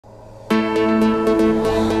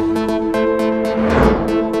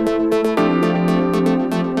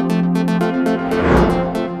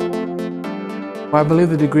I believe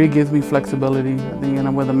the degree gives me flexibility. I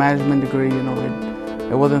think, with a management degree,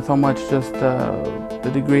 it wasn't so much just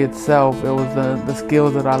the degree itself. It was the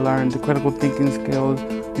skills that I learned, the critical thinking skills,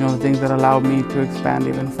 the things that allowed me to expand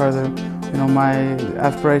even further. My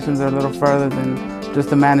aspirations are a little further than just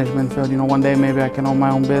the management field. One day maybe I can own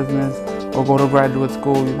my own business or go to graduate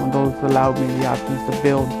school. Those allowed me the options to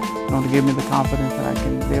build, to give me the confidence that I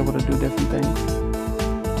can be able to do different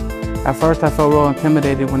things. At first I felt real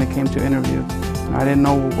intimidated when it came to interviews. I didn't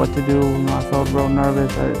know what to do. I felt real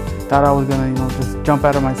nervous. I thought I was gonna, just jump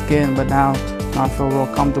out of my skin. But now, I feel real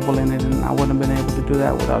comfortable in it, and I wouldn't have been able to do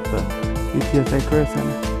that without the UTSA Career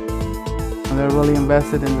Center. They're really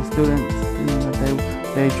invested in the students.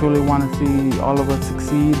 That they truly want to see all of us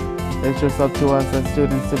succeed. It's just up to us as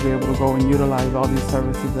students to be able to go and utilize all these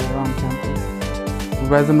services that are on campus.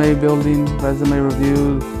 Resume building, resume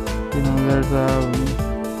reviews. There's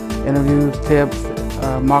interviews, tips,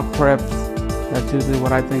 mock preps. That's usually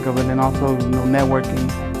what I think of, and then also, networking.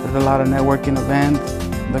 There's a lot of networking events.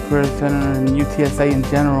 The Career Center and UTSA in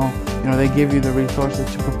general, they give you the resources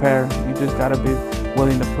to prepare. You just got to be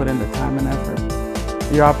willing to put in the time and effort.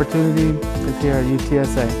 Your opportunity is here at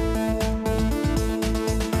UTSA.